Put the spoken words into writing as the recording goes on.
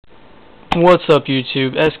What's up,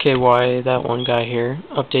 YouTube? SKY, that one guy here,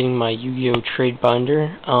 updating my Yugioh Trade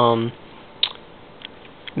Binder.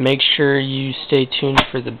 Make sure you stay tuned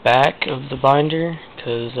for the back of the binder,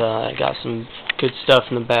 because I got some good stuff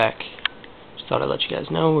in the back. Just thought I'd let you guys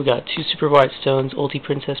know. We got 2 Super White Stones, Ulti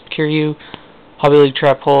Princess Kiryu, Hobby League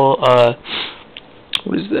Trap Hole,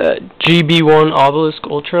 what is that? GB1 Obelisk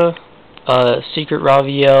Ultra, Secret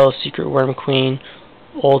Raviel, Secret Worm Queen,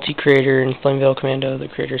 Ulti Creator, and Flameveil Commando, the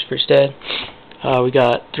creator's first dead. We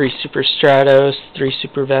got 3 Super Stratos, 3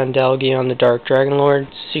 Super Vandalgion, the Dark Dragon Lord,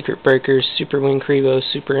 Secret Breakers, Super Wing Kribo,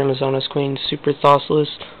 Super Amazonas Queen, Super Thossalus,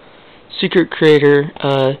 Secret Creator,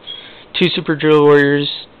 2 Super Drill Warriors,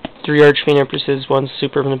 3 Archfiend Empresses, 1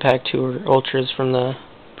 Super from the pack, 2 Ultras from the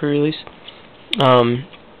pre-release.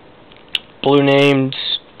 Blue named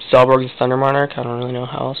Zalborg's Thunder Monarch, I don't really know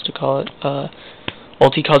how else to call it.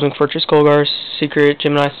 Ulti Cosmic Fortress Golgar, Secret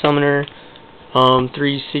Gemini Summoner,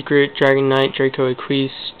 3 Secret Dragon Knight Draco Equise,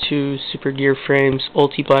 2 Super Gear Frames,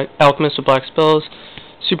 Ulti Black Alchemist with Black Spells,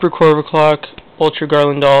 Super Corvaclock, Ultra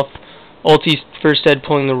Garlandolf, Ulti First Ed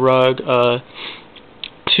Pulling the Rug,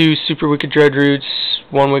 2 Super Wicked Dread Roots,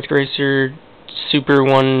 1 Wicked Racer, Super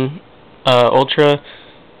 1 Ultra,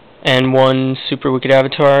 and 1 Super Wicked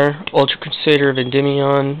Avatar, Ultra Crusader of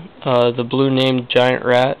Endymion, the blue named Giant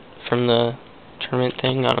Rat from the tournament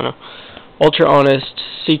thing, I don't know. Ultra Honest,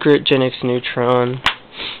 Secret Gen X Neutron,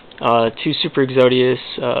 2 Super Exodius,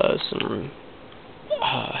 some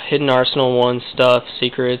Hidden Arsenal 1 stuff,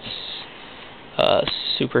 Secrets,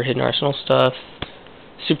 Super Hidden Arsenal stuff,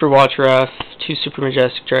 Super Watch Wrath, 2 Super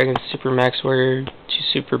Majestic Dragons, Super Max Warrior, 2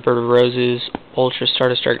 Super Bird of Roses, Ultra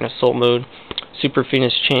Stardust Dragon Assault Mode, Super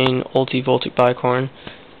Phoenix Chain, Ulti Voltic Bicorn,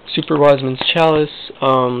 Super Wiseman's Chalice.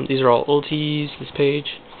 These are all ultis, this page.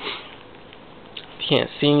 If you can't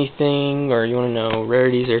see anything or you want to know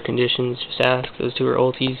rarities or conditions, just ask. Those 2 are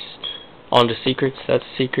ultis. On to secrets, that's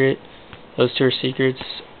a secret. Those 2 are secrets.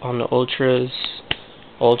 On to ultras.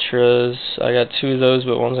 Ultras, I got 2 of those,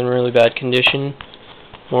 but one's in really bad condition.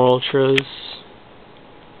 More ultras.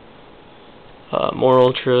 More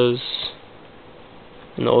ultras.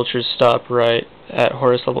 And the ultras stop right at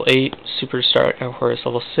Horus level 8. Super start at Horus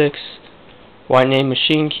level 6. White name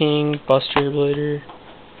Machine King, Buster Blader.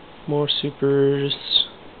 More supers.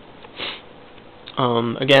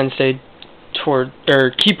 Again, stay toward,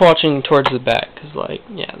 or keep watching towards the back, cause like,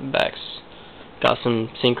 yeah, the back's got some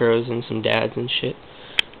synchros and some dads and shit.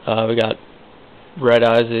 We got Red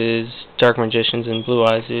Eyes, Dark Magicians, and Blue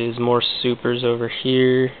Eyes. More supers over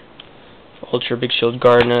here. Ultra Big Shield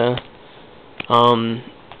Gardna.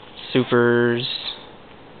 Supers,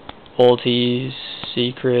 ultis,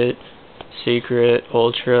 secret,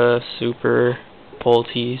 ultra, super,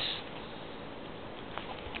 ultis,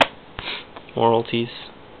 more ultis.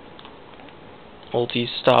 Ultis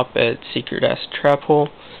stop at Secret Ass Trap Hole.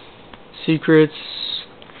 Secrets,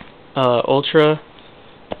 ultras,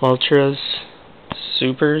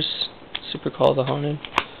 supers, Super Call the Haunted,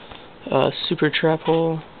 Super Trap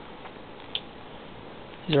Hole.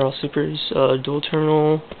 These are all supers. Dual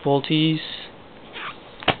Terminal, ultis,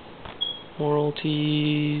 more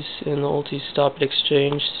ultis, and the ultis stop at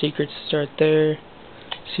Exchange. Secrets start there.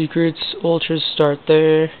 Secrets, ultras start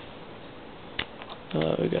there.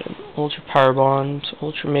 We got an Ultra Power Bond,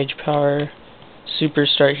 Ultra Mage Power. Super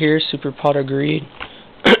start here. Super Pot of Greed.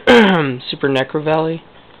 Super Necro Valley.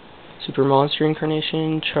 Super Monster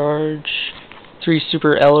Incarnation. Charge. 3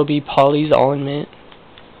 Super LOB Polys, all in mint.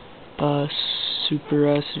 Super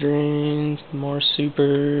Acid Rain, more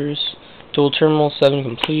supers, Dual Terminal 7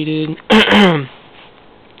 completed,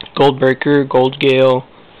 Gold Breaker, Gold Gale,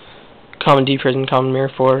 Common Deep Prison, Common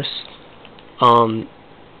Mirror Force, Blue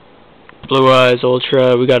Eyes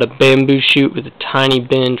Ultra. We got a Bamboo Shoot with a tiny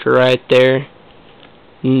bend right there,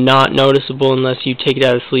 not noticeable unless you take it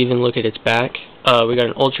out of the sleeve and look at its back. We got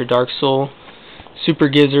an Ultra Dark Soul, Super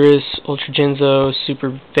Gizzarus, Ultra Genzo,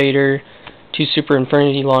 Super Vader, 2 Super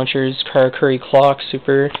Infernity Launchers, Karakuri Clock,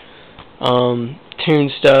 Super, Toon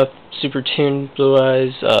stuff, Super Toon Blue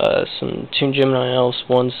Eyes, some Toon Gemini Elves,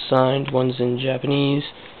 1's signed, 1's in Japanese,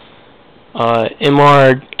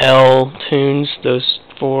 MRL Toons, those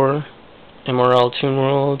 4, MRL Toon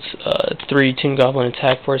Worlds, 3 Toon Goblin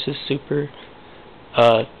Attack Forces, Super,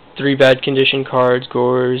 3 Bad Condition cards,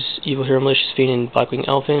 Gores, Evil Hero Malicious Fiend, and Blackwing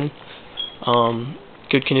Elfin,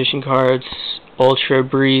 good condition cards, Ultra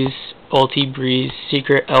Breeze, Ulti Breeze,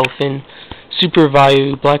 Secret Elfin, Super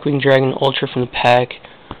Vayu, Blackwing Dragon Ultra from the pack,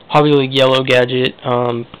 Hobby League Yellow Gadget,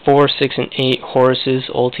 4, 6, and 8 Horus's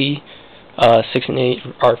Ulti, 6 and 8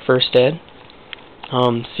 are first dead.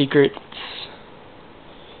 Secrets,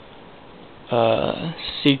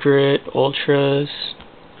 Secret Ultras,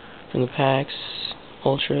 from the packs.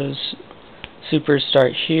 Ultras, supers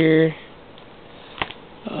start here.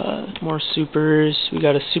 More supers. We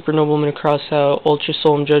got a Super Nobleman across out, Ultra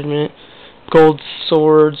Solemn Judgment, Gold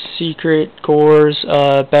Swords, Secret, Gores,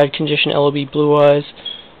 Bad Condition LOB Blue Eyes,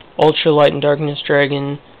 Ultra Light and Darkness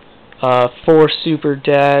Dragon, 4 Super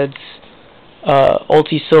Dads,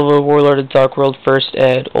 Ulti Silva, Warlord of Dark World First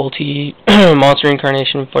Ed, Ulti Monster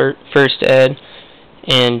Incarnation First Ed,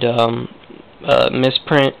 and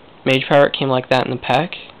Misprint Mage Pirate came like that in the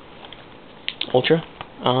pack. Ultra.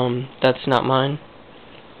 That's not mine.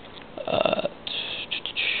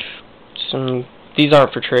 These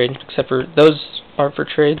aren't for trade, except for those aren't for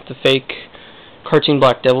trade, the fake cartoon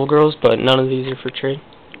Black Devil Girls, but none of these are for trade.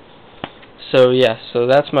 So yeah, so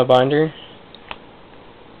that's my binder.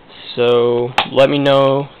 So let me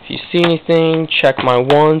know if you see anything, check my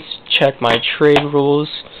wants, check my trade rules,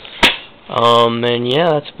 and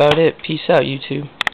yeah, that's about it. Peace out, YouTube.